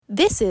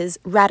This is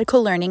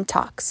Radical Learning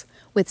Talks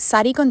with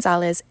Sadi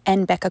Gonzalez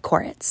and Becca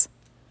Koritz.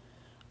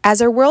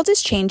 As our world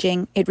is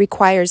changing, it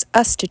requires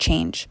us to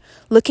change,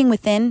 looking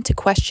within to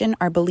question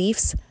our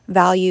beliefs,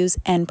 values,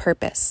 and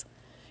purpose.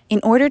 In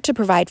order to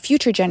provide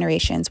future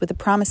generations with a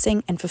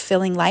promising and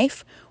fulfilling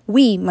life,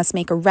 we must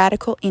make a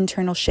radical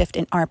internal shift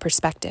in our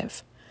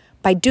perspective.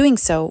 By doing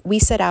so, we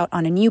set out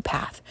on a new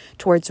path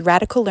towards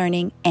radical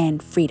learning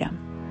and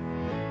freedom.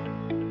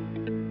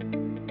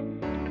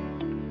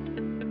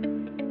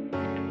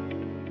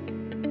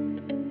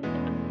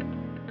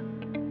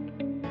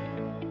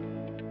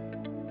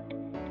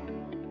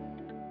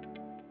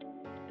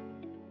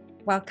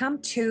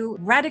 Welcome to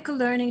Radical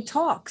Learning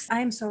Talks. I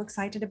am so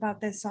excited about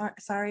this.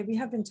 Sorry, we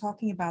have been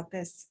talking about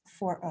this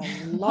for a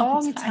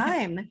long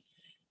time.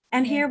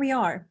 And here we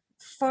are,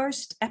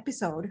 first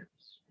episode.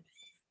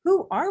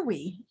 Who are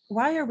we?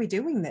 Why are we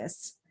doing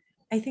this?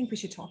 I think we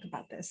should talk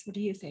about this. What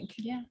do you think?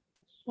 Yeah.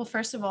 Well,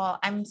 first of all,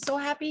 I'm so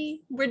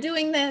happy we're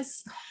doing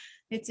this.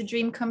 It's a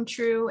dream come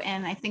true.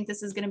 And I think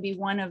this is going to be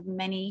one of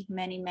many,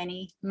 many,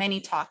 many, many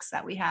talks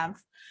that we have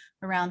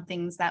around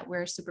things that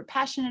we're super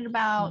passionate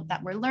about,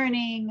 that we're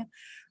learning.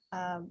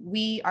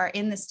 We are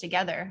in this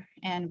together,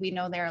 and we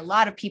know there are a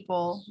lot of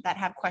people that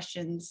have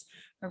questions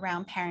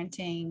around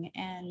parenting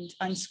and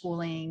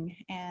unschooling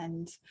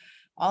and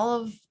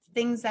all of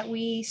things that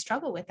we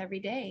struggle with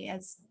every day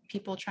as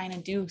people trying to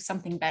do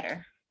something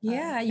better.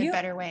 A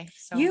better way.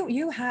 So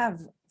you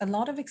have a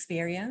lot of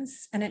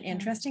experience and an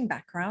interesting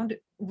background.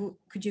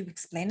 Could you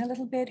explain a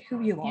little bit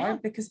who you are?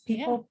 Because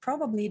people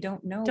probably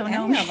don't know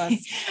any of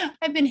us.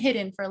 I've been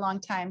hidden for a long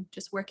time,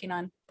 just working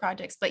on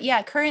projects. But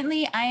yeah,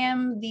 currently I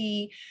am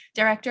the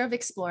director of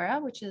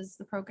Explora, which is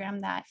the program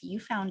that you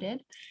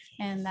founded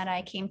and that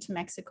I came to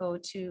Mexico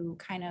to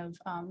kind of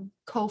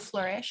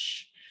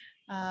co-flourish.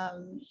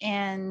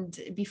 And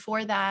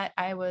before that,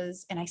 I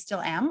was, and I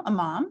still am, a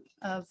mom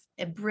of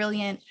a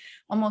brilliant,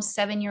 almost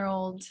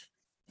 7-year-old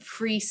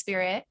free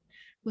spirit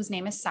whose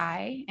name is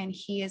Sai. And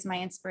he is my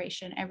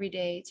inspiration every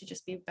day to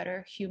just be a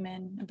better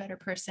human, a better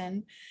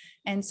person.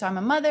 And so I'm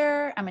a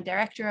mother, I'm a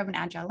director of an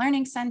Agile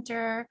Learning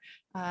Center.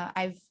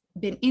 I've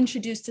been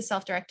introduced to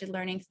self-directed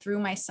learning through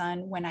my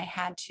son when I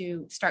had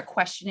to start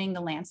questioning the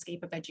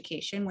landscape of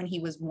education when he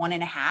was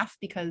 1.5,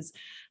 because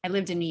I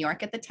lived in New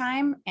York at the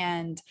time.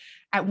 And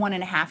at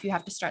 1.5, you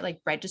have to start like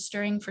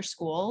registering for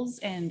schools.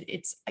 And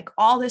it's like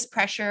all this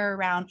pressure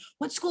around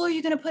what school are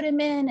you going to put him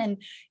in? And,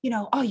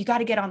 you got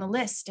to get on the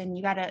list and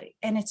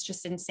and it's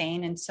just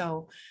insane. And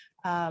so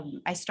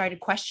I started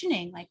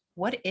questioning, like,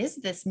 what is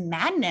this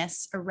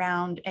madness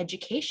around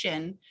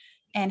education?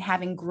 And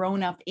having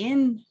grown up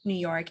in New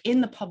York,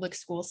 in the public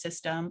school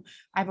system,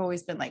 I've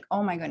always been like,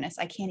 oh my goodness,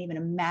 I can't even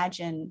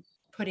imagine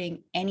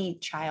putting any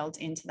child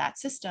into that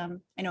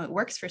system. I know it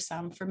works for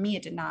some. For me,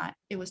 it did not.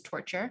 It was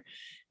torture.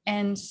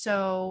 And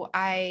so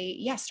I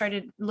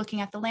started looking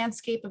at the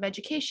landscape of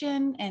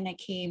education, and I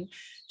came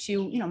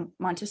to,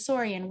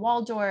 Montessori and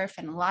Waldorf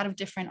and a lot of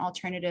different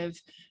alternative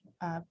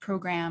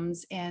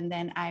programs. And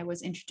then I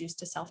was introduced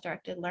to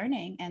self-directed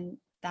learning, and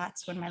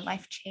that's when my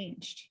life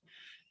changed.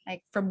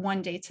 Like from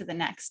one day to the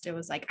next, it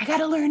was like, I got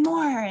to learn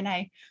more. And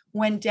I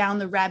went down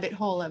the rabbit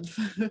hole of,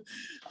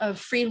 of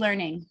free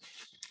learning.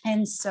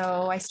 And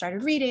so I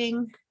started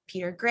reading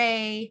Peter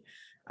Gray,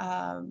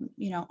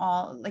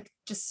 all like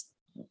just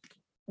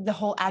the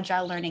whole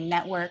Agile Learning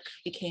Network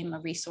became a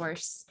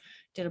resource,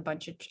 did a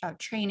bunch of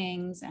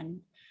trainings, and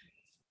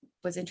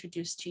was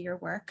introduced to your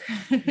work.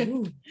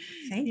 Ooh,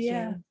 thank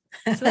you.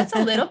 So that's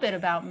a little bit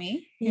about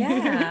me.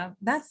 Yeah,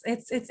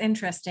 it's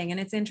interesting. And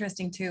it's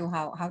interesting too,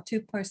 how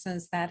two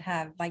persons that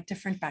have like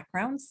different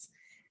backgrounds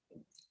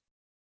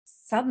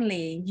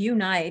suddenly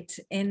unite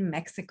in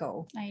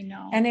Mexico. I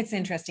know. And it's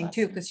interesting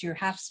too, because you're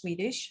half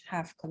Swedish,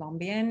 half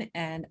Colombian,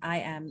 and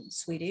I am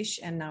Swedish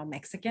and now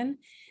Mexican.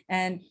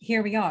 And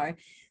here we are.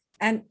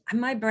 And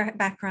my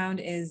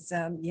background is,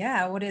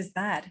 what is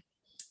that?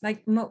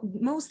 Like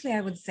mostly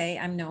I would say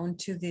I'm known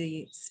to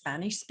the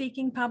Spanish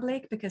speaking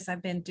public because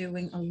I've been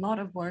doing a lot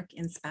of work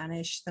in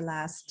Spanish the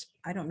last,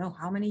 I don't know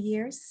how many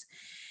years.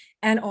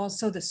 And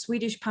also the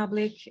Swedish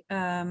public.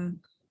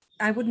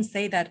 I wouldn't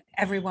say that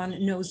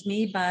everyone knows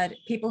me, but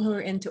people who are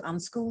into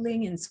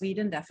unschooling in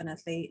Sweden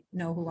definitely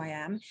know who I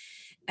am.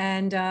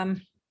 And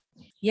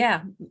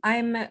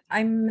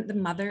I'm the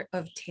mother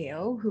of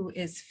Theo, who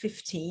is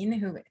 15,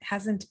 who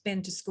hasn't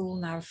been to school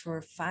now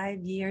for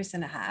 5.5 years,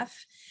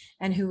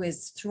 and who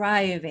is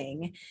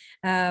thriving.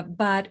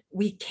 But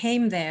we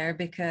came there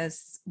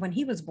because when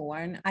he was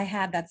born, I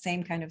had that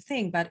same kind of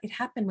thing, but it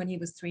happened when he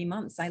was 3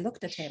 months. I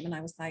looked at him and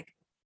I was like,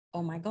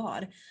 oh my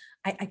God,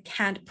 I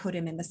can't put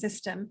him in the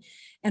system.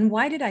 And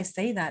why did I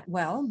say that?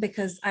 Well,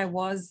 because I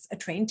was a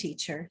trained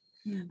teacher.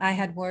 I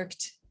had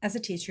worked as a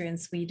teacher in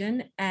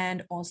Sweden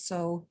and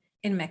also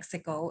in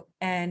Mexico,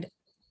 and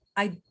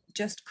I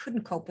just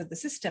couldn't cope with the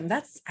system.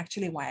 That's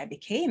actually why I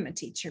became a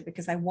teacher,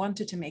 because I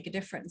wanted to make a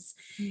difference.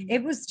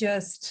 It was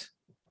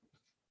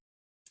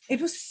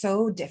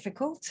so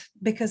difficult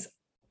because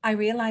I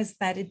realized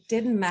that it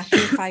didn't matter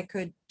if I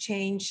could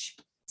change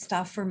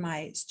stuff for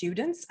my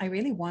students. I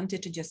really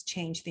wanted to just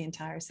change the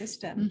entire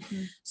system.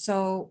 Mhm.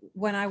 So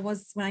when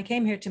I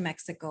came here to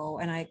Mexico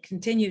and I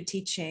continued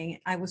teaching,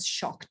 I was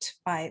shocked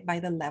by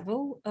the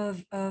level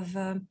of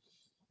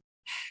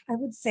I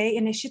would say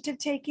initiative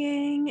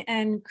taking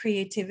and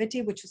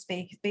creativity, which was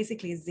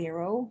basically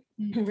zero.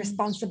 Mhm.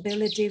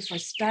 Responsibility for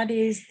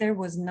studies, there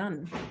was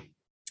none.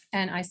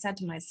 And I said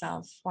to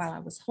myself while I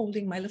was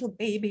holding my little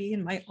baby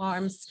in my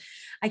arms,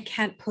 I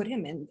can't put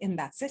him in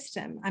that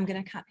system. I'm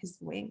going to cut his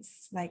wings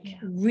like Yeah.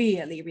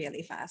 really,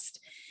 really fast.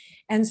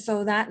 And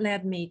so that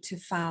led me to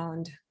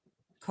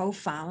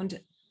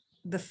co-found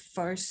the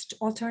first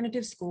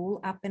alternative school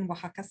up in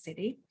Oaxaca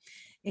City.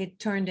 It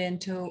turned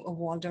into a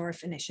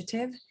Waldorf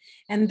initiative.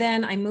 And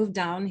then I moved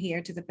down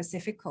here to the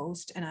Pacific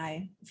Coast and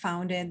I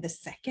founded the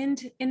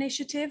second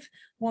initiative,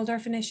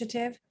 Waldorf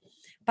Initiative.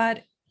 But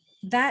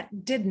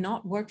that did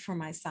not work for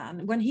my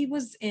son. When he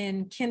was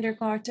in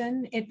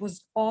kindergarten, it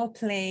was all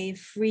play,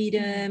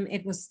 freedom.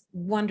 It was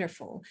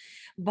wonderful.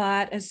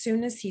 But as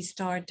soon as he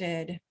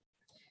started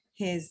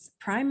his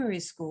primary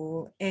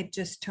school, it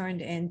just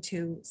turned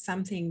into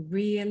something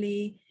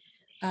really,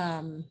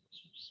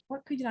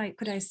 what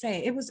could I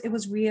say? It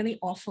was really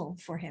awful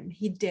for him.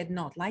 He did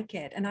not like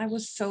it. And I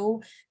was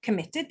so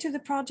committed to the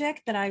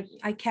project that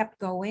I kept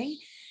going.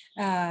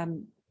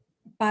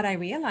 But I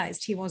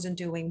realized he wasn't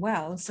doing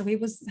well. So he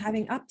was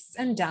having ups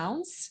and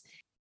downs.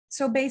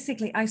 So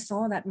basically, I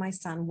saw that my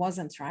son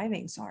wasn't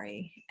thriving,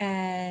 sorry.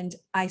 And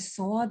I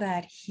saw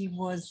that he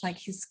was like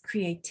his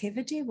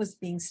creativity was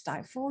being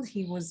stifled.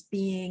 He was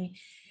being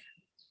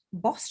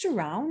bossed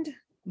around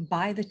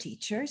by the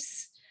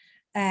teachers.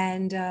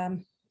 And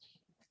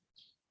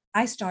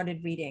I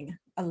started reading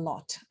a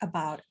lot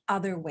about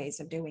other ways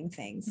of doing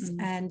things.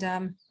 Mm.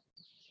 And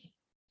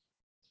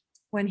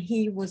when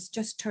he was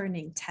just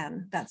turning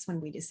 10, that's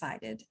when we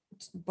decided,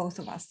 both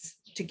of us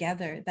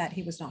together, that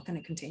he was not going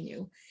to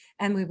continue.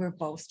 And we were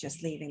both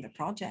just leaving the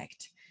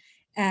project.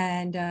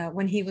 And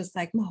when he was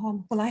like,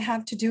 Mom, will I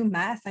have to do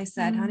math? I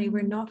said, honey,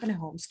 we're not going to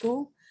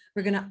homeschool.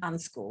 We're going to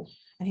unschool.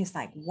 And he's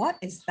like, what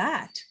is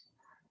that?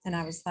 And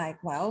I was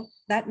like, well,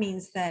 that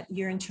means that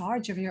you're in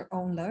charge of your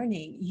own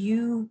learning.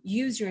 You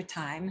use your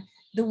time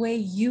the way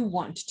you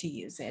want to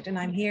use it. And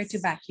I'm here to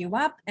back you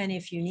up. And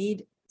if you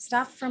need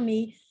stuff from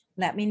me,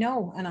 let me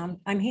know. And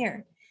I'm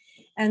here.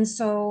 And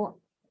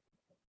so,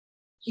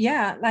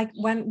 yeah, like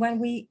when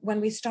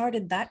we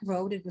started that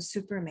road, it was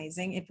super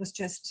amazing. It was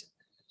just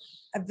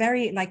a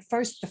very like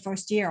the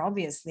first year,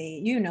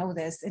 obviously, you know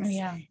this, it's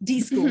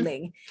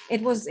deschooling.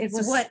 It was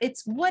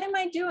What am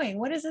I doing?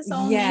 What does this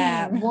all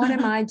mean? What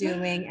am I mean?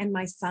 doing? And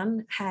my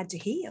son had to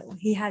heal.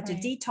 He had to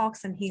Right.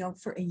 detox and heal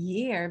for a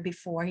year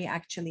before he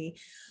actually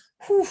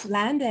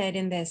landed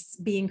in this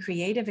being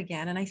creative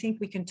again. And I think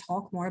we can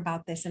talk more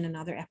about this in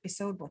another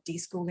episode, what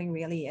deschooling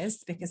really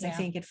is, because I Yeah.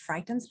 think it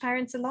frightens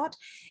parents a lot.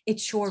 It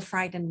sure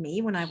frightened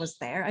me when I was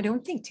there. I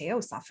don't think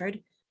Theo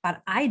suffered,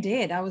 but I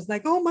did. I was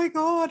like, oh my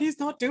God, he's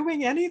not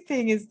doing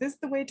anything. Is this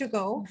the way to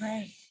go?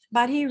 Right.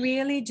 But he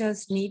really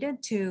just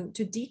needed to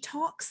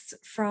detox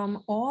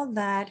from all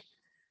that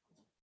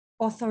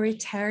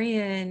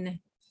authoritarian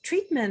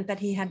treatment that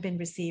he had been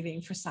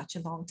receiving for such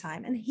a long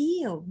time and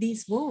heal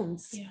these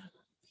wounds. Yeah.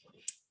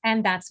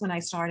 And that's when I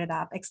started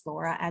up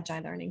Explora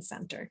Agile Learning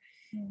Center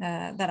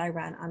that I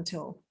ran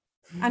until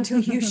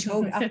you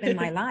showed up in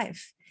my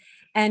life.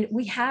 And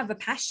we have a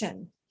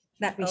passion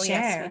that we share.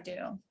 Yes, we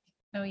do.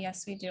 Oh,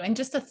 yes, we do. And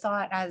just a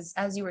thought as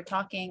you were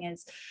talking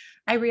is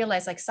I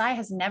realized like Sai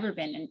has never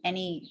been in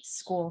any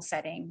school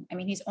setting. I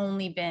mean, he's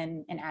only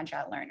been an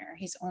Agile learner.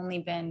 He's only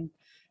been,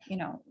 in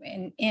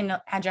an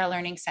Agile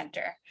Learning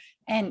Center.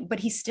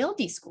 But he's still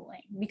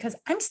deschooling because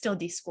I'm still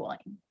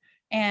deschooling.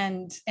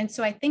 And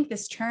so I think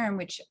this term,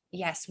 which,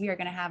 yes, we are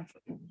going to have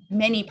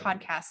many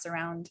podcasts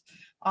around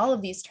all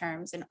of these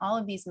terms and all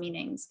of these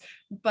meanings,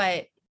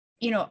 but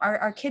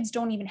our kids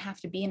don't even have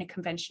to be in a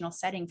conventional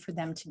setting for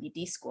them to be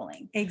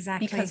deschooling.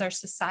 Exactly. Because our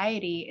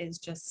society is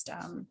just,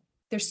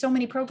 there's so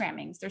many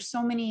programmings, there's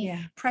so many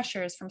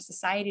pressures from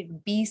society to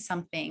be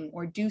something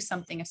or do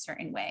something a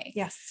certain way.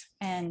 Yes.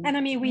 And I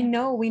mean, we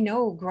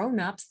know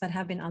grown-ups that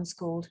have been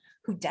unschooled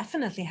who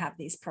definitely have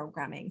these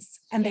programmings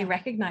and they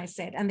recognize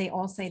it and they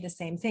all say the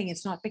same thing.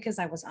 It's not because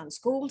I was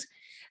unschooled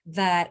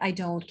that I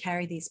don't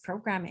carry these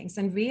programmings.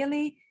 And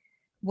really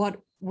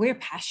what we're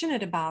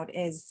passionate about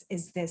is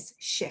this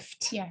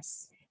shift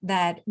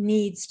that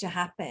needs to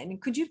happen.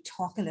 Could you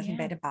talk a little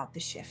bit about the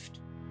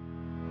shift?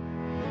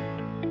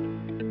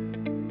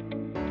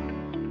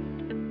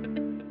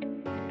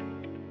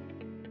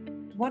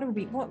 What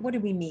do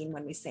we mean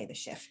when we say the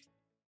shift?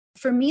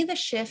 For me, the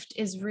shift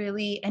is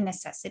really a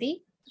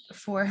necessity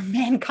for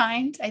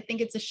mankind. I think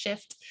it's a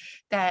shift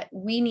that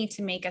we need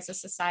to make as a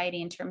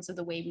society in terms of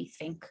the way we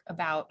think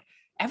about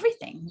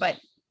everything, but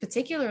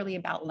particularly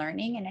about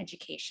learning and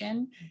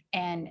education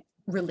and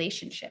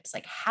relationships.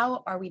 Like,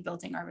 how are we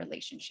building our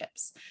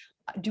relationships?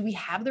 do we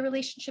have the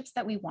relationships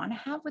that we want to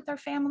have with our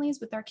families,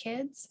 with our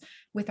kids,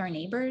 with our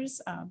neighbors,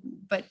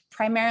 but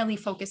primarily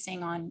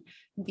focusing on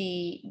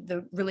the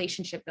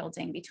relationship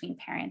building between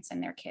parents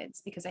and their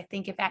kids, because I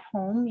think if at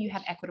home you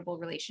have equitable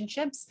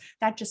relationships,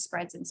 that just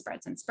spreads and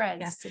spreads and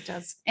spreads. Yes, it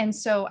does. And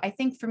so I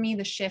think for me,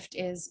 the shift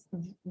is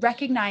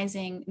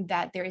recognizing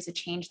that there is a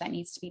change that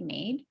needs to be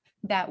made,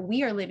 that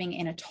we are living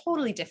in a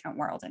totally different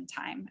world and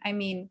time. I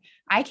mean,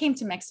 I came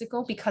to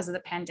Mexico because of the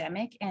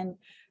pandemic, and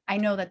I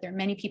know that there are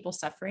many people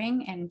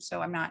suffering. And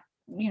so I'm not,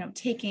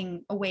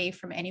 taking away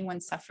from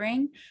anyone's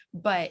suffering,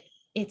 but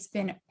it's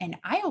been an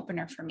eye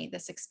opener for me,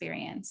 this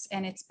experience.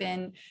 And it's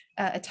been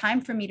a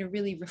time for me to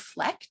really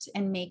reflect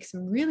and make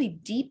some really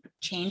deep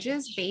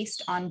changes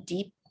based on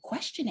deep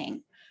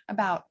questioning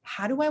about,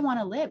 how do I want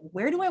to live?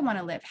 Where do I want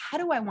to live? How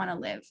do I want to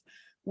live?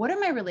 What are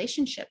my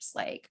relationships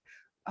like?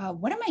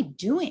 What am I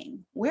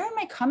doing? Where am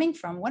I coming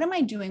from? What am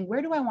I doing?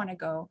 Where do I want to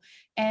go?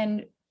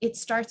 And it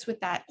starts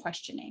with that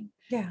questioning.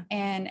 Yeah.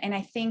 And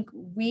I think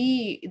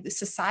the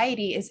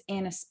society is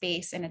in a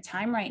space and a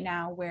time right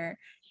now where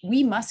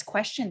we must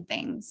question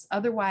things.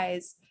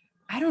 Otherwise,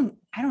 I don't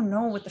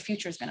know what the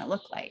future is going to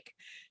look like.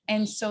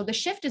 And so the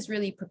shift is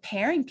really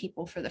preparing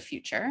people for the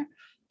future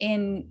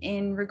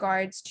in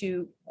regards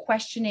to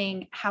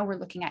questioning how we're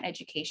looking at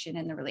education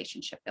and the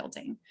relationship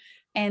building.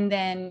 And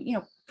then,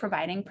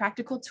 providing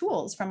practical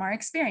tools from our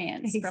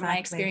experience, from my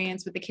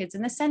experience with the kids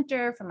in the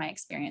center, from my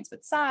experience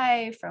with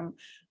Psy, from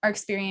our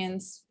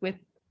experience with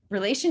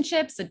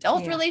relationships,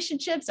 adult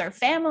relationships, our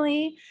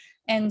family.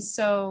 And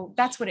so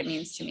that's what it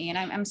means to me. And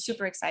I'm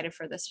super excited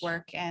for this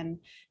work. And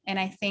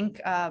I think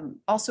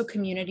also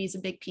community is a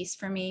big piece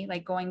for me,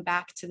 like going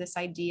back to this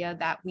idea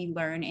that we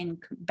learn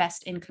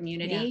best in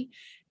community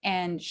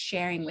and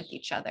sharing with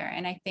each other.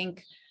 And I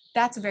think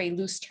that's a very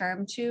loose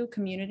term too,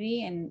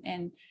 community.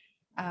 And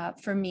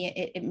for me,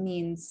 it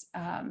means,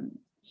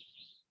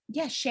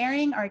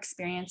 sharing our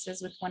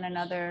experiences with one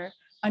another,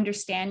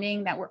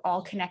 understanding that we're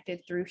all connected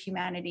through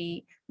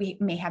humanity. We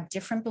may have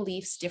different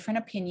beliefs, different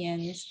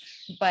opinions,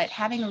 but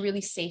having a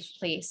really safe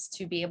place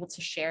to be able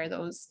to share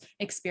those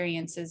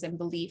experiences and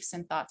beliefs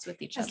and thoughts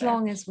with each other. As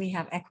long as we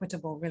have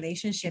equitable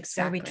relationships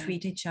where we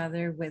treat each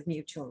other with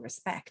mutual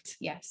respect.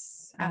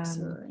 Yes,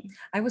 absolutely.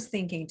 I was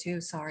thinking too,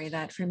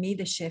 that for me,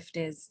 the shift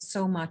is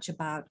so much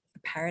about a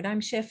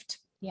paradigm shift.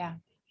 Yeah.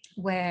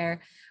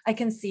 Where I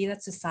can see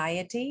that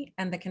society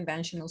and the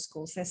conventional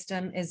school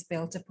system is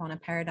built upon a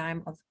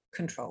paradigm of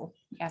control.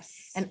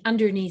 Yes. And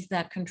underneath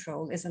that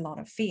control is a lot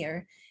of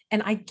fear.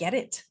 And I get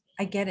it.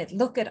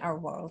 Look at our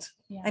world.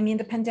 Yeah. I mean,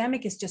 the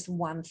pandemic is just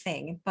one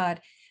thing.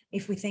 But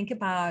if we think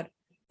about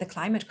the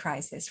climate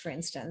crisis, for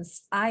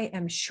instance, I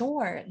am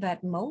sure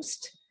that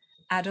most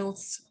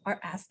adults are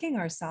asking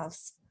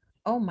ourselves,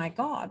 oh my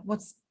God,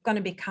 what's going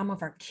to become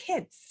of our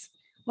kids?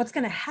 What's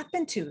going to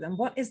happen to them?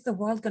 What is the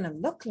world going to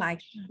look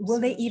like? Absolutely. Will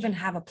they even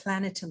have a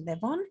planet to live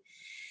on?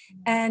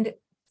 And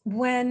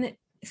when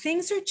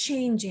things are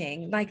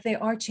changing, like they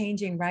are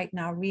changing right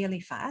now really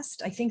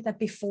fast, I think that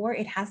before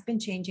it has been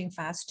changing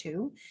fast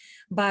too,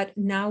 but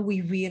now we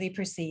really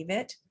perceive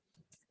it.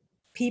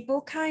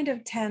 People kind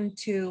of tend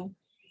to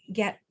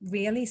get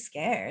really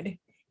scared.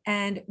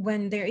 And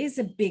when there is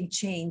a big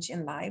change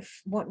in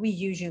life, what we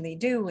usually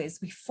do is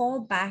we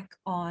fall back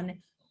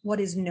on what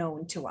is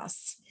known to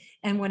us.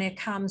 And when it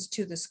comes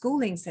to the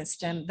schooling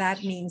system,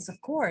 that means, of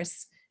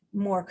course,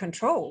 more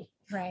control,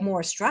 right,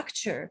 more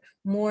structure,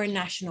 more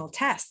national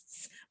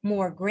tests,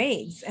 more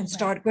grades, and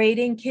start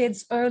grading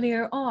kids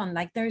earlier on.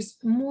 Like there's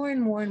more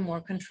and more and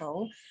more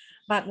control.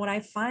 But what I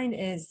find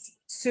is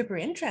super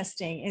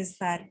interesting is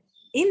that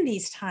in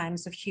these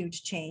times of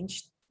huge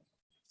change,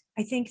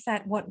 I think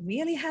that what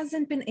really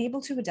hasn't been able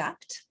to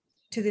adapt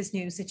to this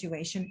new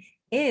situation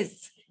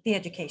is the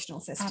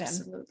educational system.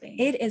 Absolutely.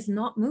 It is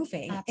not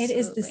moving. Absolutely. It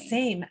is the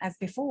same as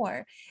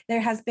before.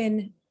 There has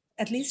been,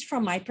 at least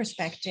from my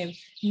perspective,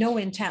 no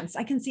intense.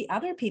 I can see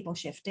other people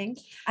shifting.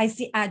 I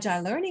see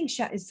agile learning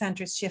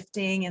centers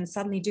shifting and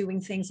suddenly doing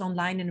things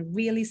online in a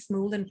really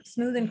smooth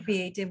and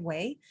creative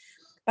way.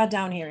 But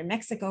down here in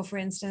Mexico, for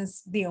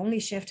instance, the only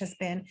shift has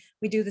been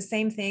we do the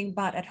same thing,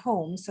 but at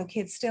home. So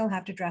kids still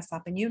have to dress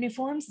up in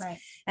uniforms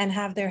and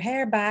have their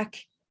hair back,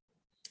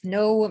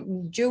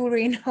 no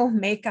jewelry, no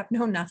makeup,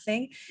 no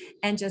nothing,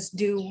 and just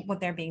do what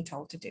they're being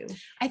told to do.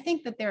 I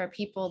think that there are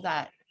people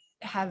that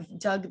have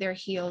dug their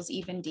heels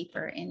even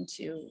deeper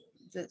into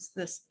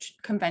this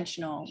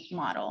conventional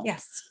model.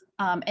 Yes.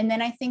 And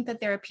then I think that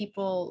there are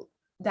people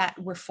that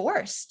were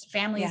forced,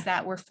 families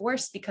that were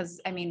forced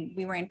because, I mean,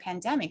 we were in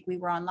pandemic, we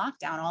were on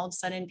lockdown. All of a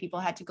sudden people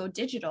had to go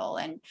digital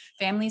and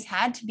families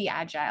had to be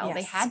agile. Yes.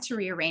 They had to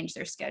rearrange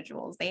their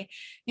schedules.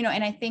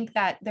 And I think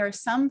that there are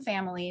some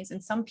families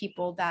and some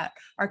people that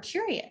are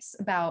curious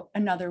about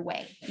another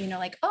way,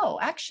 like, oh,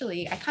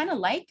 actually, I kind of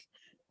like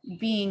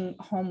being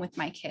home with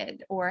my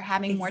kid or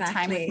having more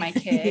time with my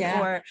kid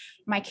or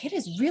my kid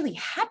is really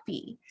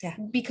happy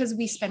because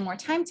we spend more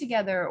time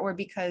together or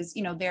because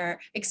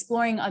they're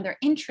exploring other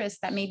interests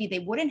that maybe they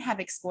wouldn't have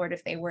explored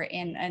if they were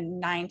in a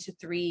 9 to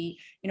 3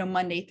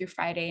 Monday through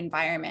Friday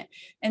environment.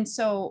 And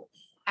so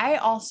I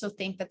also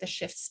think that the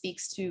shift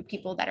speaks to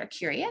people that are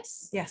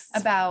curious Yes.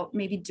 about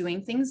maybe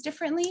doing things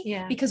differently,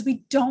 Yeah. because we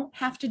don't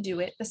have to do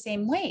it the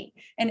same way.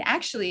 And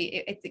actually,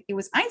 it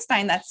was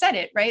Einstein that said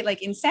it, right?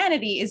 Like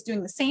insanity is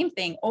doing the same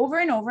thing over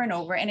and over and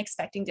over and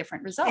expecting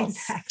different results.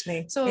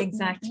 Exactly. So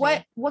exactly.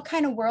 what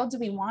kind of world do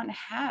we want to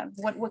have?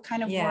 What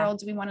kind of world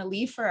do we want to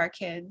leave for our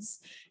kids?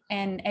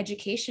 And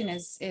education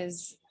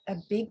is a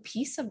big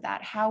piece of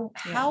that.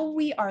 How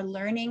we are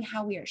learning,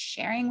 how we are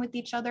sharing with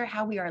each other,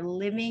 how we are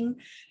living,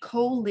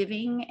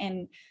 co-living.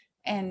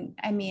 And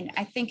I mean,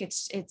 I think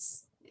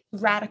it's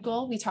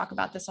radical. We talk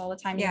about this all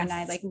the time, you and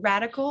I, like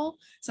radical.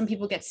 Some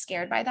people get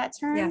scared by that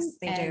term. Yes,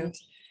 they do.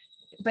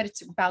 But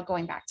it's about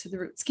going back to the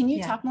roots. Can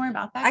you talk more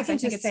about that? I can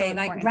just say,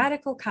 like,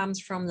 radical comes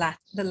from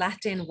the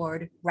Latin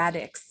word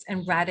radix,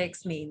 and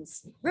radix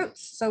means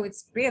roots. So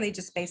it's really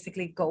just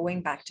basically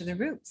going back to the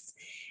roots.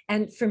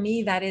 And for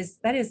me, that is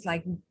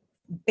like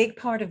big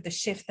part of the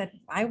shift that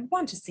I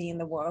want to see in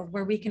the world,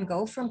 where we can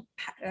go from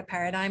a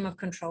paradigm of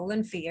control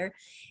and fear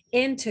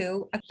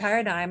into a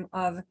paradigm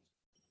of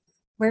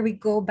where we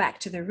go back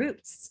to the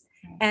roots,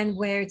 and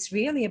where it's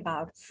really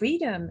about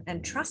freedom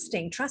and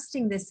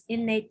trusting this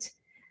innate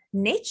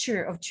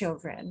nature of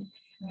children,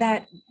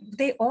 that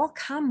they all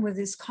come with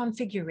this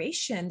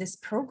configuration, this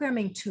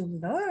programming to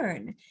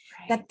learn,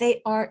 that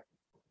they are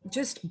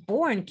just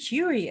born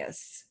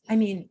curious. I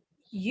mean,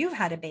 you've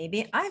had a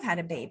baby, I've had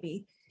a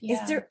baby. Is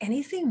there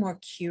anything more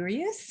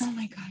curious? Oh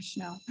my gosh,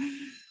 no.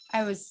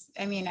 I was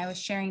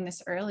sharing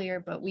this earlier,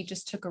 but we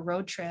just took a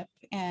road trip,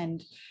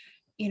 and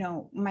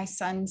my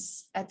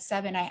son's at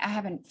 7. I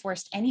haven't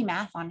forced any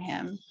math on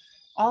him.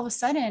 All of a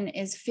sudden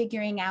is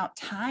figuring out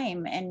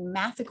time and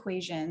math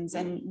equations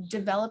and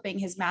developing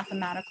his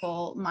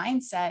mathematical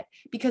mindset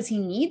because he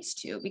needs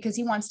to, because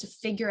he wants to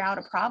figure out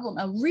a problem,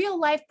 a real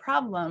life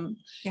problem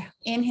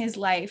in his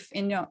life,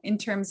 in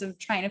terms of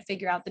trying to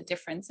figure out the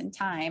difference in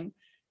time.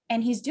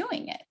 And he's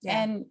doing it.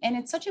 And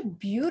it's such a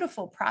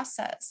beautiful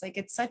process. Like,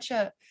 it's such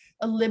a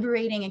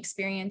liberating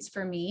experience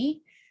for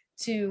me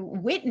to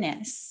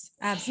witness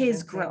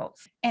his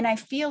growth. And I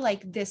feel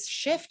like this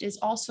shift is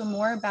also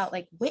more about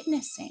like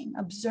witnessing,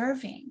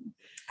 observing,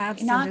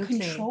 not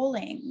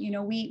controlling.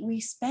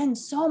 We spend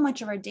so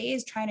much of our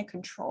days trying to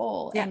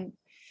control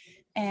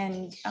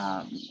and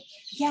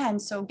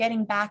so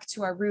getting back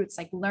to our roots,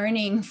 like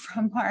learning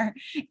from our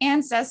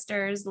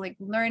ancestors, like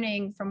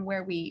learning from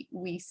where we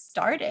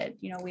started.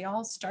 We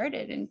all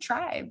started in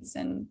tribes,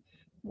 and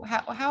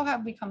how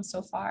have we come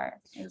so far?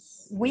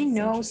 We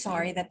know,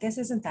 sorry, that this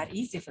isn't that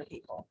easy for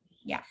people.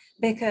 Yeah.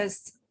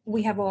 Because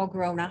we have all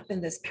grown up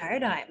in this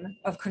paradigm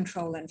of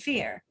control and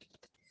fear.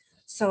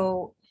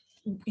 So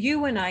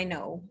you and I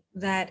know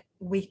that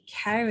we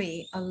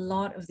carry a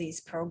lot of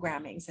these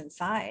programmings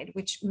inside,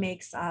 which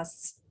makes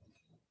us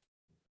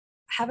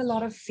have a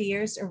lot of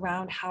fears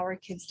around how our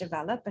kids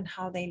develop and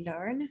how they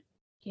learn.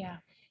 Yeah.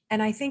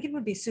 And I think it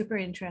would be super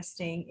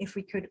interesting if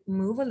we could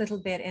move a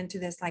little bit into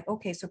this, like,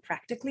 okay, so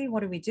practically,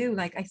 what do we do?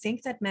 Like, I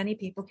think that many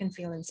people can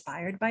feel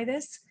inspired by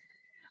this,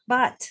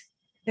 but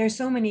there's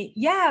so many,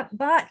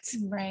 but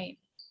right.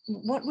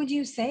 What would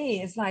you say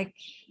is like,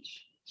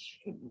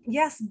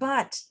 yes,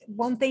 but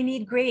won't they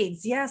need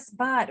grades? Yes,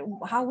 but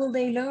how will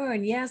they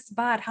learn? Yes,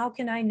 but how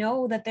can I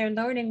know that they're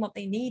learning what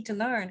they need to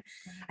learn?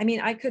 I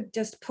mean, I could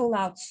just pull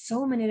out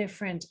so many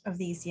different of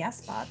these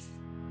yes, buts.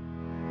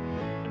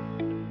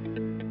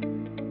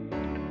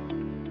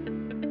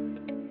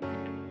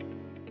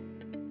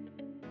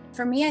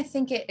 For me, I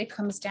think it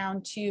comes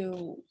down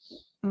to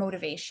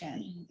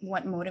motivation,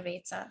 what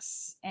motivates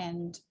us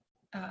and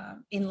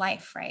in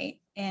life, right?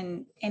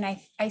 And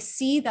I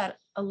see that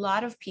a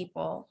lot of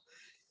people,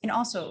 and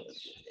also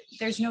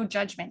there's no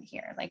judgment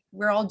here. Like,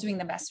 we're all doing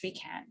the best we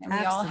can, and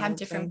we all have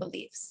different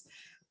beliefs.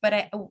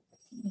 But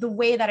the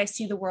way that I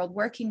see the world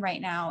working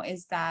right now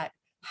is that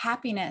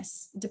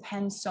happiness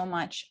depends so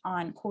much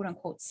on quote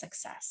unquote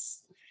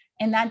success.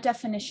 And that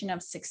definition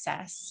of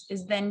success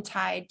is then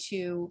tied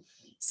to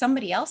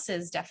somebody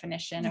else's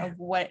definition of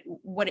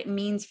what it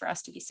means for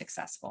us to be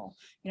successful.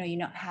 You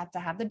have to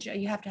have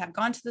you have to have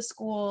gone to the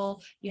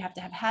school, you have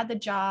to have had the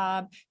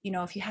job,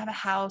 if you have a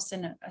house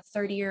and a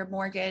 30-year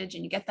mortgage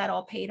and you get that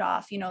all paid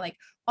off, like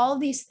all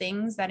these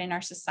things that in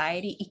our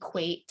society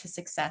equate to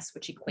success,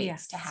 which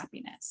equates to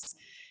happiness.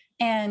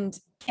 And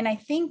I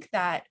think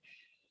that,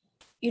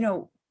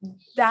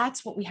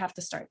 that's what we have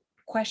to start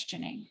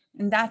questioning,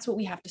 and that's what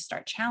we have to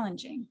start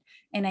challenging.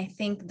 And I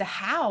think the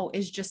how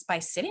is just by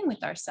sitting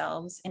with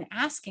ourselves and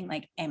asking,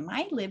 like, am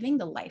I living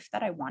the life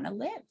that I want to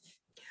live?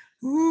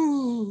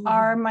 Ooh.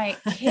 Are my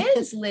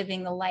kids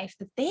living the life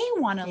that they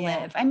want to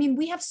live? I mean,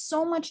 we have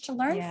so much to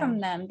learn from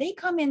them. They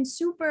come in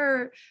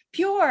super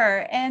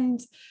pure,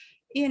 and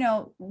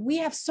we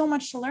have so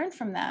much to learn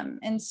from them.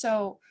 And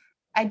so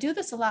I do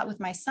this a lot with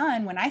my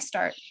son. When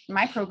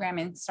my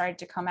programming started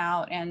to come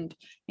out, and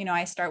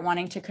I start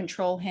wanting to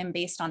control him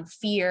based on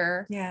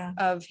fear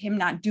of him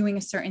not doing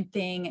a certain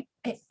thing.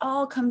 It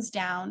all comes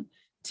down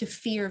to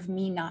fear of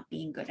me not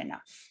being good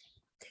enough.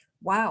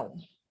 Wow.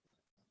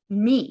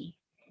 Me,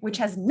 which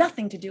has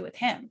nothing to do with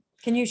him.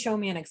 Can you show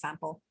me an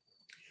example?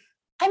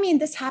 I mean,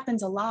 this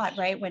happens a lot,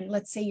 right? When,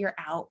 let's say you're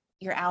out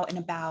and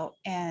about,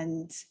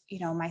 and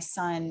my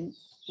son,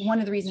 one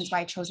of the reasons why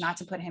I chose not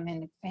to put him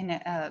in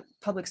a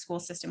public school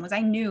system was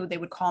I knew they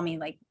would call me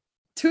like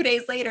 2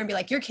 days later and be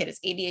like, your kid is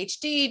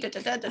ADHD, da,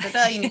 da, da, da, da,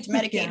 da. You need to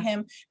medicate Yeah.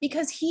 him,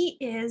 because he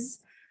is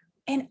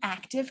an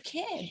active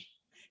kid.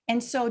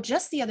 And so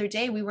just the other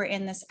day, we were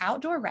in this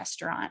outdoor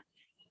restaurant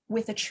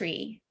with a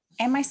tree,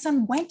 and my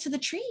son went to the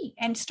tree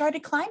and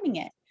started climbing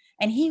it.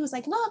 And he was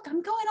like, look,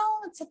 I'm going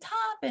all to the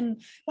top,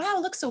 and wow,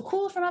 it looks so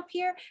cool from up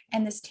here.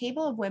 And this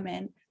table of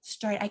women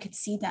I could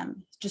see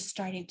them just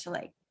starting to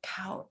like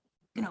cower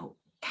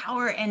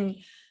and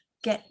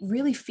get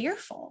really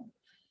fearful.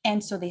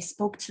 And so they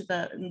spoke to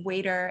the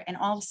waiter, and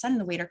all of a sudden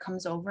the waiter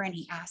comes over and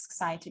he asks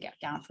Sai to get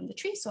down from the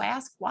tree. So I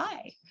asked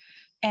why.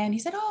 And he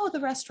said, oh, the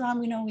restaurant,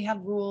 we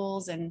have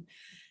rules. And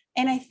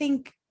I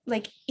think,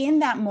 like, in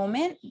that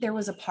moment, there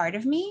was a part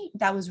of me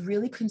that was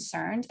really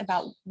concerned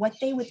about what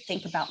they would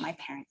think about my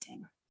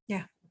parenting.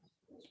 Yeah.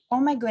 Oh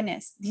my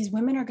goodness, these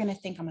women are going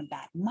to think I'm a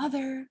bad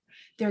mother.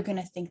 They're going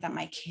to think that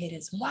my kid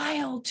is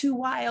wild, too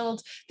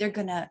wild. They're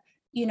going to,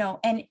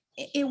 and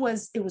it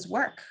was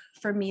work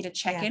for me to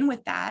check in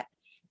with that,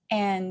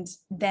 and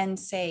then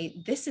say,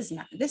 this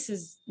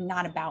is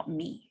not about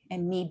me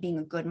and me being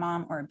a good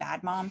mom or a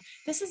bad mom.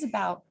 This is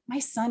about, my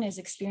son is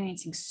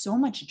experiencing so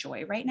much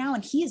joy right now,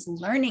 and he is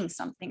learning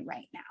something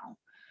right now.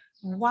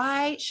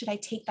 Why should I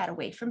take that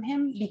away from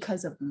him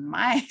because of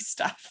my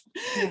stuff?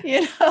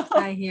 Yeah.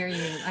 I hear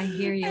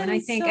you. And I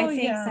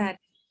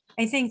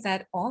think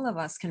that all of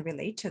us can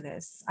relate to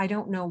this. I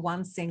don't know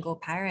one single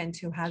parent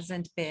who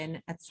hasn't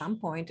been at some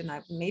point, and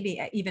maybe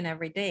even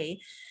every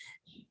day,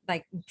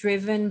 like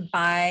driven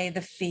by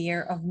the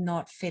fear of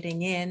not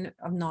fitting in,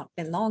 of not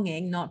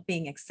belonging, not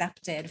being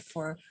accepted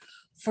for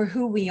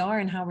who we are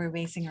and how we're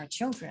raising our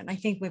children. I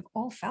think we've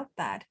all felt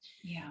that.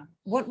 Yeah.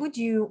 What would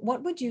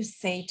you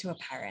say to a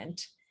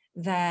parent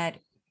that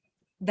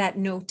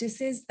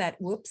notices that,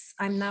 whoops,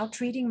 I'm now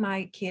treating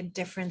my kid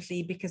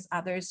differently because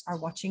others are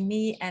watching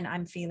me and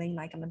I'm feeling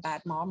like I'm a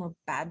bad mom or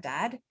bad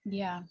dad?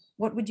 Yeah.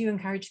 What would you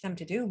encourage them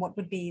to do? What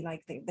would be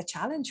like the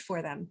challenge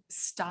for them?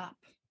 Stop.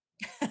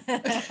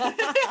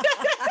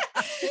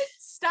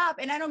 Stop.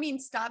 And I don't mean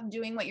stop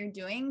doing what you're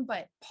doing,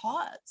 but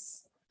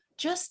pause.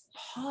 Just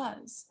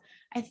pause.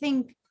 I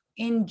think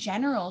in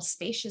general,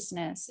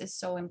 spaciousness is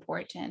so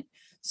important.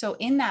 So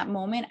in that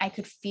moment, I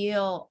could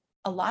feel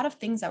a lot of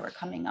things that were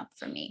coming up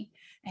for me,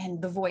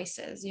 and the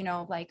voices,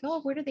 like, oh,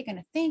 what are they going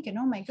to think? And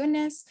oh my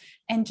goodness.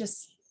 And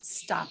just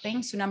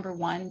stopping. So number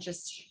one,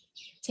 just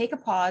take a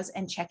pause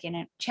and check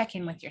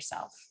in with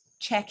yourself.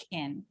 Check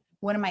in.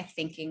 What am I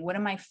thinking? What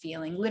am I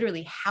feeling?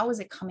 Literally, how is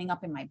it coming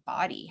up in my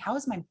body? How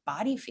is my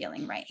body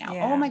feeling right now?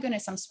 Yeah. Oh my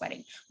goodness, I'm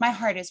sweating. My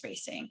heart is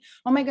racing.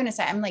 Oh my goodness,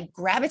 I'm like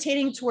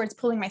gravitating towards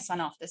pulling my son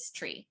off this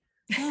tree.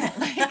 No,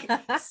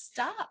 like,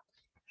 stop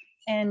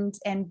and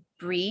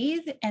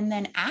breathe, and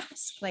then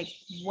ask, like,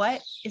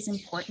 what is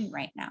important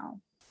right now?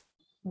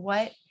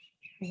 What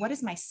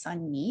does my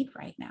son need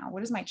right now? What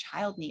does my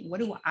child need? What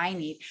do I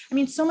need? I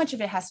mean, so much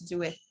of it has to do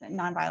with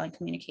nonviolent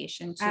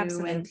communication too,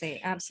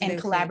 Absolutely. and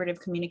collaborative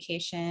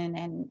communication.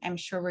 And I'm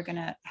sure we're going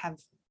to have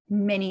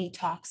many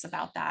talks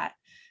about that,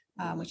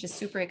 which is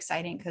super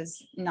exciting,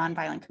 because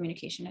nonviolent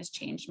communication has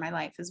changed my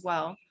life as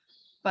well.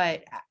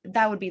 But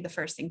that would be the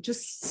first thing.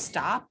 Just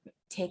stop,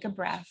 take a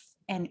breath,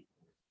 and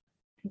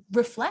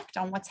reflect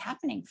on what's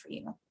happening for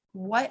you.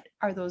 What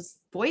are those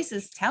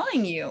voices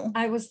telling you?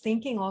 I was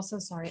thinking also,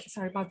 sorry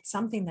about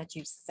something that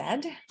you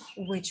said,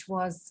 which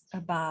was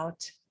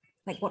about,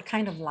 like, what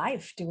kind of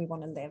life do we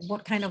want to live?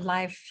 What kind of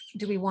life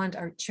do we want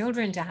our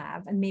children to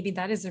have? And maybe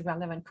that is a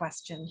relevant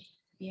question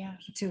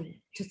to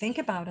think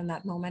about in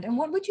that moment. And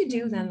what would you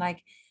do then?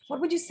 Like, what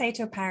would you say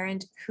to a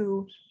parent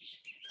who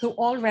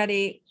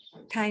already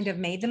kind of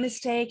made the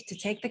mistake to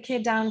take the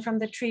kid down from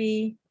the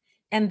tree,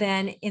 and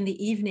then in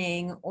the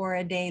evening or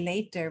a day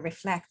later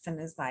reflects and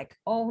is like,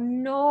 oh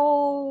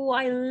no,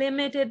 I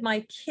limited my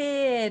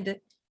kid.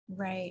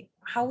 Right.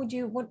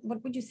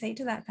 What would you say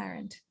to that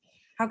parent?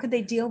 How could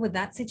they deal with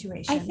that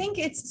situation? I think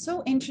it's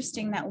so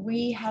interesting that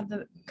we have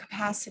the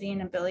capacity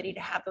and ability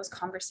to have those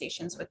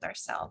conversations with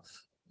ourselves,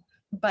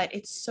 but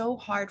it's so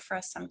hard for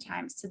us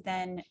sometimes to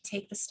then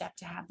take the step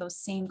to have those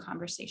same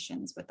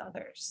conversations with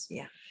others.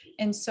 Yeah.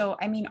 And so,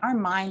 I mean, our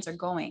minds are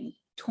going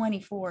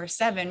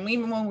 24/7,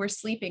 even when we're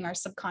sleeping, our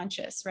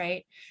subconscious,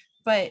 right?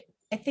 But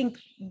I think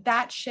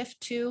that shift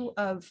too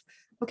of,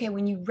 okay,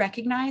 when you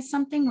recognize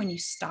something, when you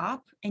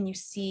stop and you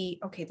see,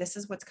 okay, this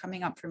is what's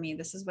coming up for me,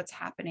 this is what's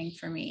happening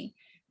for me,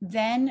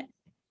 then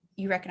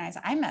you recognize,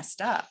 I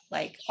messed up.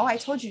 Like, oh, I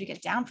told you to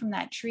get down from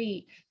that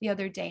tree the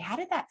other day. How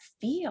did that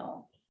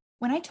feel?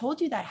 When I told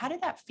you that, how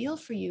did that feel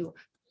for you?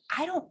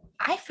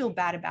 I feel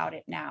bad about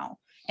it now.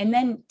 And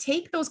then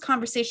take those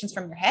conversations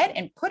from your head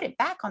and put it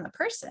back on the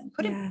person.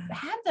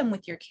 Have them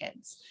with your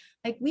kids.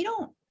 Like, we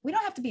don't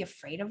have to be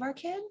afraid of our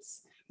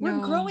kids. We're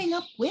growing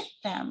up with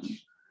them.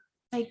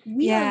 Like,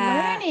 we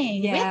are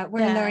learning. Yeah,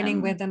 we're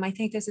learning with them. I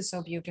think this is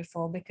so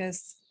beautiful,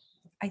 because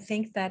I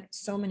think that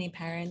so many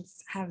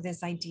parents have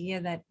this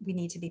idea that we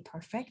need to be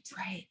perfect,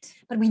 Right.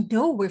 but we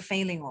know we're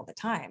failing all the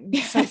time.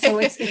 So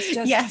it's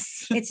just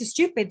Yes. it's a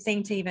stupid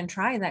thing to even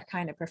try that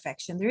kind of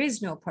perfection. There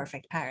is no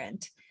perfect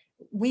parent.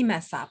 We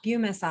mess up, you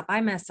mess up,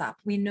 I mess up.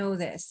 We know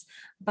this,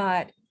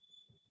 but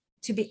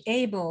to be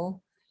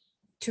able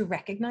to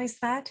recognize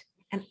that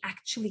and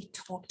actually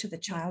talk to the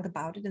child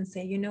about it and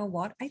say, you know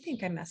what, I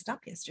think I messed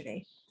up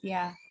yesterday.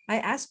 Yeah. I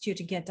asked you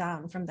to get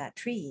down from that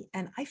tree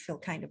and I feel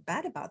kind of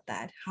bad about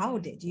that. How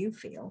did you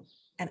feel?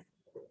 And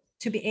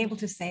to be able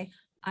to say,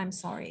 I'm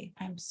sorry.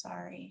 I'm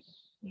sorry.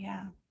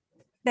 Yeah.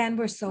 Then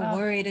we're so Well,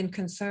 worried and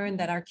concerned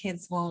that our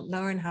kids won't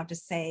learn how to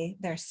say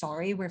they're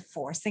sorry. We're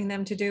forcing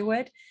them to do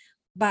it,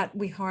 but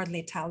we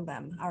hardly tell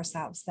them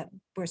ourselves that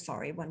we're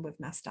sorry when we've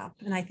messed up.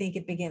 And I think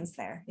it begins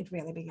there. It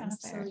really begins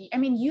there. absolutely. I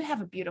mean, you have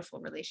a beautiful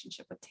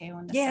relationship with Teo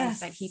in the sense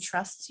that he Yes.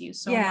 trusts you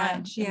so Yeah,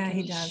 much. yeah, and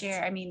he can does.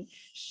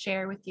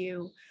 share with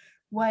you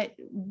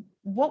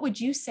what would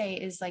you say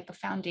is like a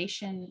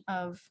foundation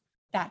of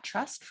that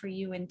trust for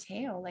you and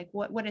Teo? Like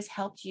what has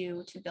helped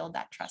you to build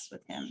that trust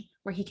with him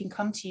where he can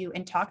come to you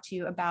and talk to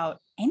you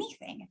about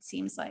anything, it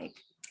seems like?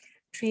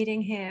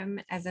 Treating him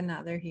as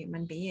another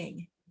human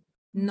being,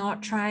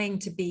 not trying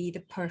to be the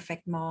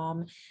perfect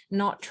mom,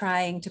 not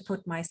trying to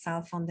put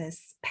myself on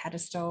this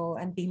pedestal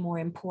and be more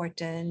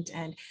important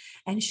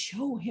and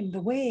show him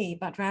the way,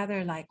 but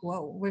rather like,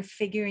 whoa, we're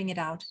figuring it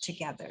out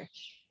together.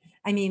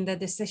 I mean, the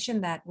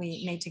decision that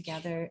we made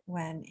together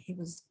when he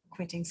was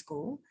quitting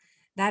school,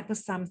 that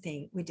was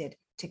something we did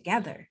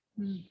together.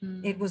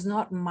 Mhm. It was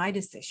not my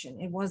decision.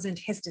 It wasn't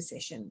his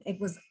decision. It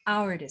was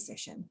our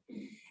decision.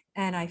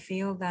 And I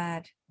feel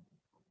that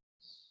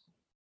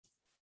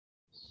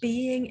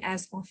being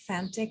as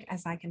authentic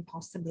as I can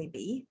possibly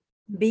be,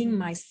 being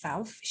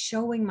myself,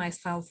 showing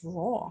myself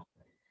raw.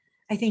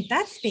 I think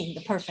that's being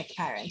the perfect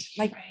parent.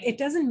 Like, Right. it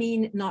doesn't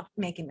mean not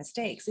making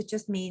mistakes. It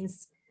just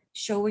means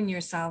showing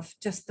yourself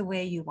just the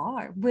way you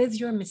are with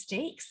your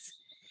mistakes,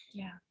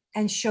 Yeah.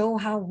 and show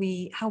how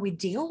we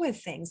deal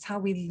with things, how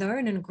we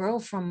learn and grow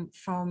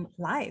from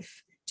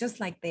life, just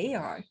like they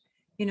are.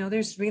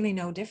 There's really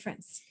no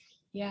difference.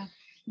 Yeah.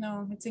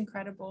 No, it's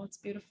incredible. It's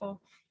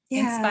beautiful.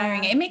 Yeah.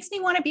 Inspiring. It makes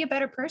me want to be a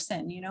better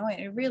person,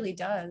 it really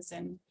does.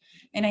 And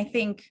I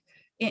think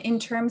in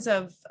terms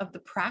of the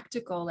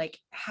practical, like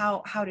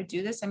how to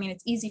do this, I mean,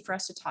 it's easy for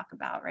us to talk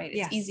about, right?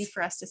 It's easy Yes.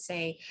 for us to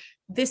say,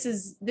 this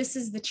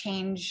is the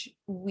change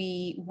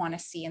we want to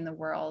see in the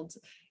world.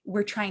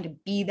 We're trying to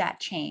be that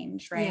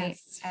change, right?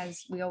 Yes.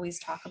 As we always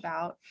talk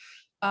about.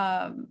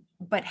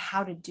 But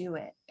how to do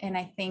it. And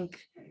I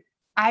think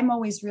I'm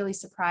always really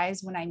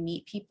surprised when I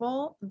meet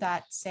people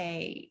that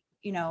say,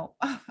 oh,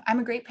 I'm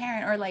a great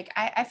parent, or like,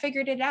 I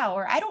figured it out,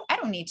 or I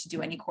don't need to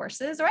do any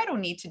courses, or I don't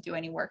need to do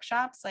any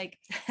workshops. Like,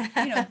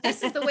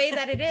 this is the way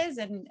that it is.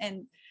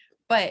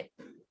 But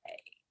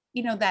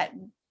that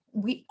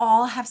we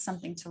all have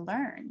something to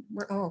learn.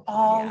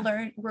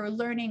 We're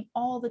learning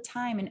all the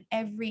time in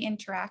every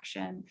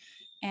interaction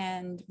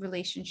and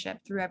relationship,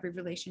 through every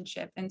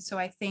relationship. And so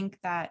I think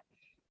that,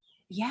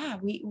 yeah,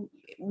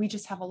 we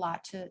just have a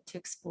lot to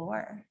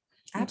explore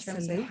in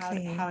terms of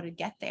Absolutely. how to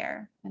get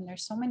there. And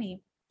there's so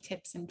many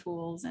tips and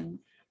tools and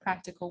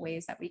practical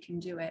ways that we can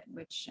do it,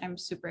 which I'm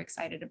super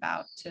excited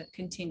about to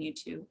continue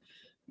to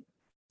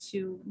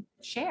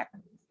share.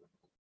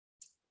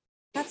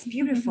 That's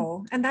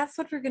beautiful. And that's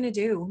what we're going to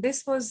do.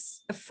 This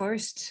was a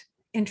first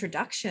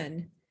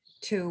introduction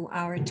to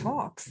our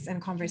talks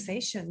and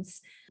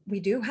conversations. We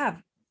do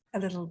have a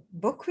little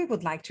book we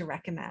would like to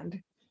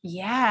recommend.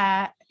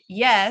 Yeah.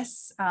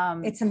 Yes.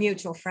 It's a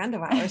mutual friend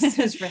of ours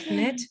who's written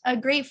it. A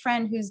great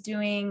friend who's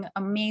doing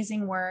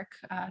amazing work,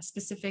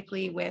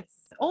 specifically with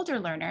older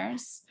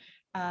learners.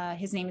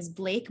 His name is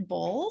Blake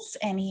Bowles,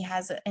 and he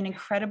has an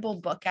incredible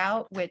book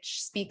out,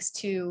 which speaks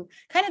to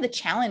kind of the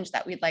challenge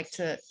that we'd like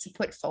to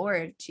put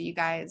forward to you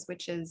guys,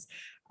 which is,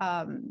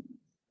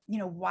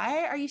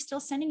 why are you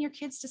still sending your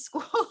kids to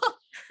school?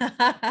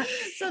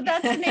 So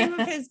that's the name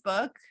of his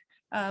book.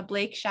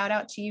 Blake, shout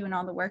out to you and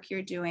all the work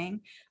you're doing.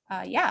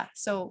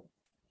 So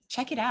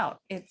check it out.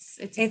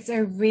 It's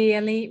a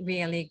really,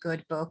 really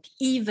good book,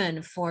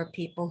 even for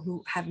people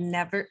who have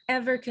never,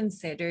 ever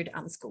considered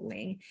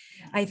unschooling.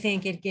 I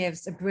think it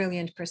gives a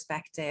brilliant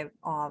perspective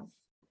of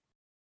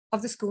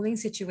the schooling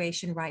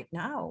situation right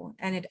now.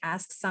 And it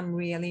asks some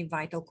really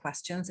vital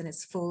questions, and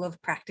it's full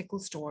of practical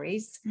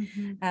stories.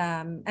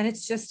 And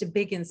it's just a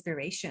big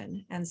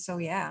inspiration. And so,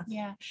 yeah.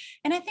 Yeah.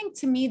 And I think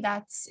to me,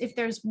 that's, if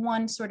there's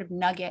one sort of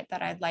nugget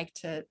that I'd like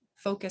to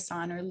focus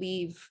on or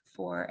leave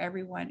for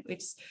everyone,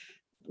 it's,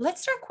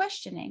 let's start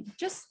questioning.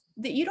 Just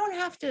that you don't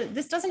have to,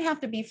 this doesn't have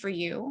to be for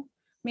you.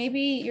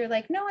 Maybe you're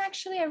like, no,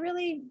 actually,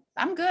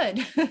 I'm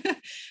good.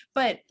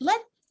 But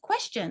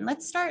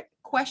let's start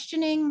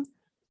questioning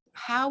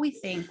how we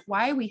think,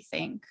 why we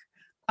think.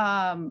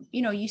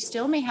 You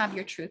still may have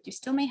your truth, you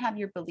still may have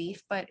your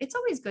belief, but it's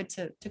always good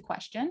to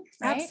question,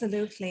 right?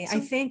 Absolutely.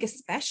 I think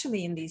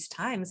especially in these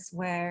times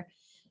where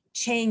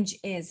change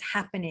is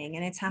happening,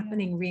 and it's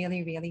happening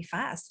really, really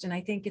fast. And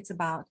I think it's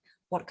about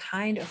what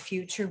kind of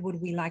future would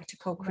we like to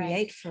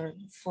co-create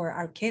for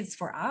our kids,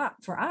 for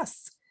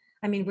us.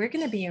 I mean, we're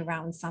going to be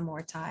around some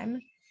more time,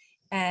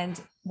 and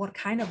what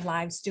kind of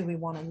lives do we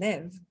want to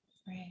live?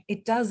 Right.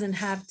 It doesn't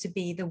have to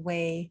be the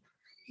way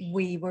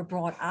we were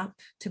brought up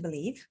to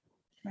believe.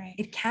 Right.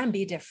 It can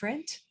be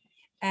different.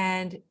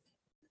 And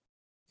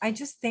I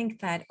just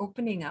think that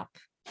opening up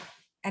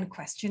and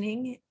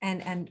questioning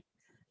and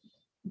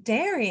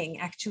daring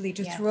actually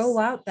to throw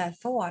out that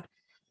thought,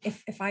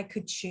 if I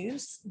could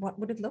choose, what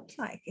would it look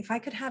like? If I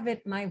could have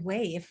it my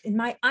way, if in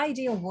my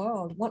ideal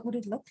world, what would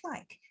it look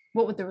like?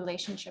 What would the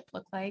relationship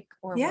look like?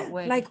 Or Yeah, what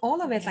would, like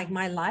all of it, yeah. like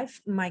my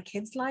life, my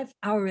kids' life,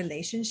 our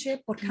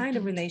relationship, what kind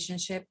of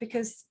relationship?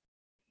 Because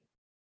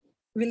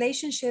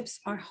relationships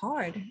are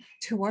hard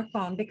to work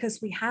on because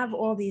we have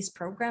all these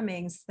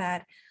programmings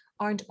that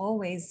aren't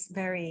always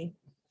very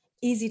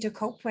easy to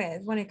cope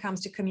with when it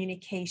comes to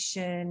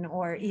communication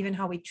or even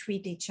how we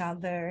treat each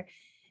other.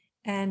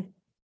 And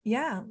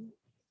yeah,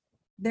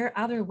 there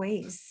are other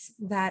ways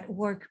that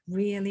work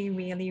really,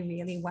 really,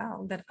 really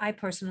well, that I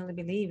personally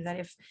believe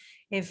that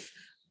if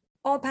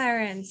all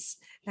parents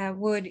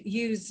would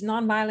use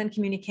nonviolent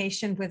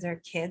communication with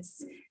their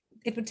kids,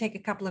 it would take a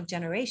couple of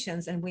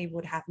generations and we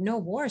would have no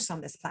wars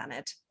on this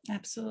planet.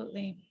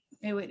 Absolutely.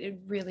 It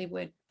really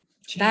would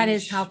change. That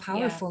is how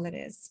powerful it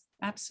is.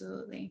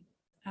 Absolutely.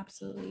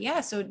 Absolutely.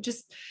 Yeah. So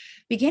just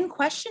begin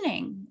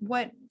questioning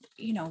what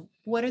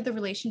are the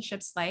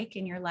relationships like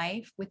in your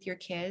life with your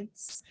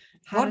kids?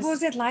 What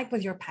was it like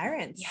with your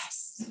parents?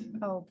 Yes.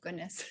 Oh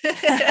goodness.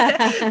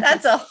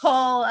 That's a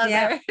whole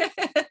other.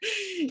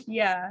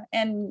 Yeah.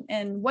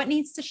 And what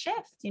needs to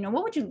shift?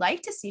 What would you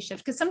like to see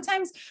shift? Because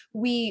sometimes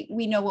we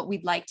know what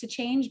we'd like to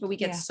change, but we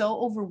get so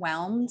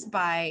overwhelmed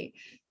by,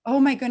 oh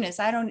my goodness,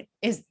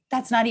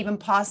 that's not even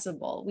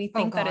possible. We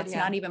think that it's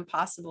not even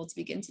possible to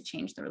begin to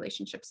change the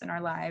relationships in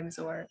our lives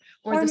or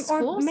the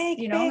schools, or make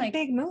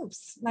big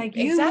moves. Like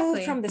you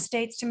moved from the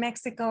States to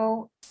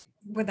Mexico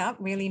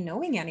without really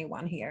knowing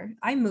anyone here.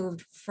 I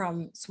moved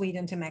from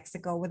Sweden to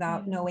Mexico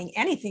without knowing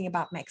anything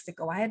about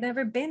Mexico. I had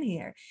never been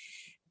here.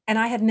 And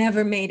I had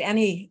never made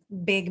any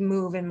big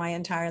move in my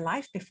entire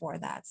life before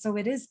that. So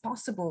it is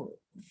possible.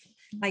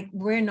 Like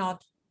we're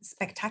not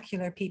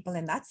spectacular people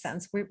in that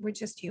sense. We're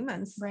just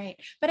humans. Right.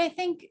 But I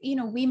think,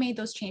 we made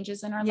those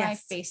changes in our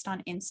life based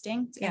on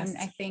instinct. And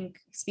I think,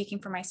 speaking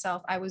for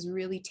myself, I was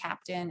really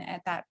tapped in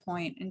at that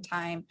point in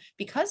time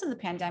because of the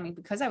pandemic,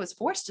 because I was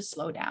forced to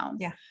slow down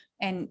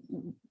and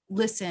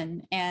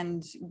listen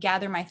and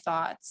gather my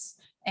thoughts,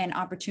 and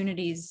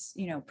opportunities,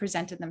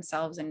 presented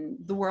themselves and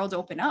the world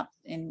opened up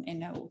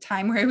in a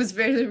time where it was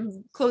very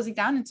closing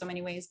down in so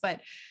many ways. But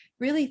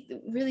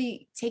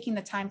really taking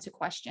the time to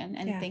question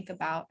and think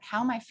about, how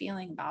am I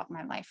feeling about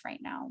my life right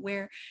now?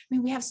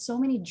 We have so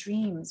many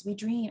dreams.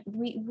 Humans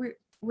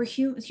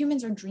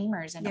are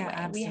dreamers in a way.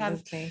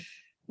 Absolutely.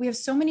 We have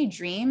so many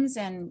dreams,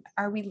 and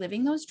are we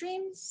living those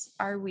dreams?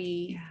 Are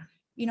we,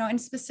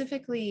 and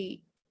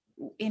specifically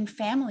in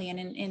family and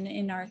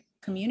in our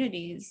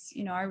communities,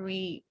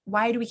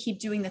 why do we keep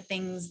doing the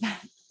things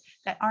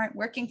that aren't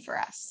working for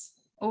us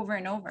over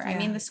and over? I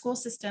mean, the school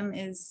system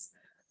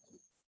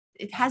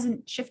it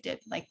hasn't shifted,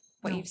 like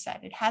what you've said.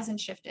 It hasn't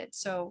shifted.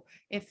 So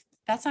if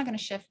that's not going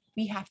to shift,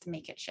 we have to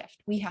make it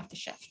shift. We have to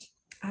shift.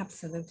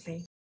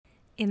 Absolutely.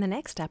 In the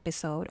next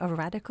episode of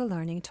Radical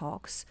Learning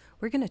Talks,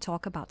 we're going to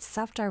talk about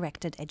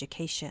self-directed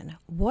education,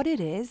 what it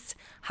is,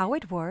 how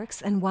it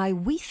works, and why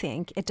we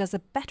think it does a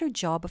better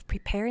job of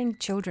preparing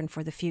children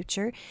for the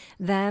future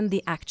than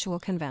the actual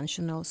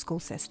conventional school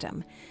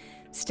system.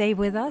 Stay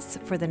with us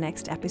for the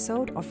next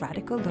episode of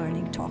Radical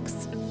Learning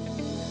Talks.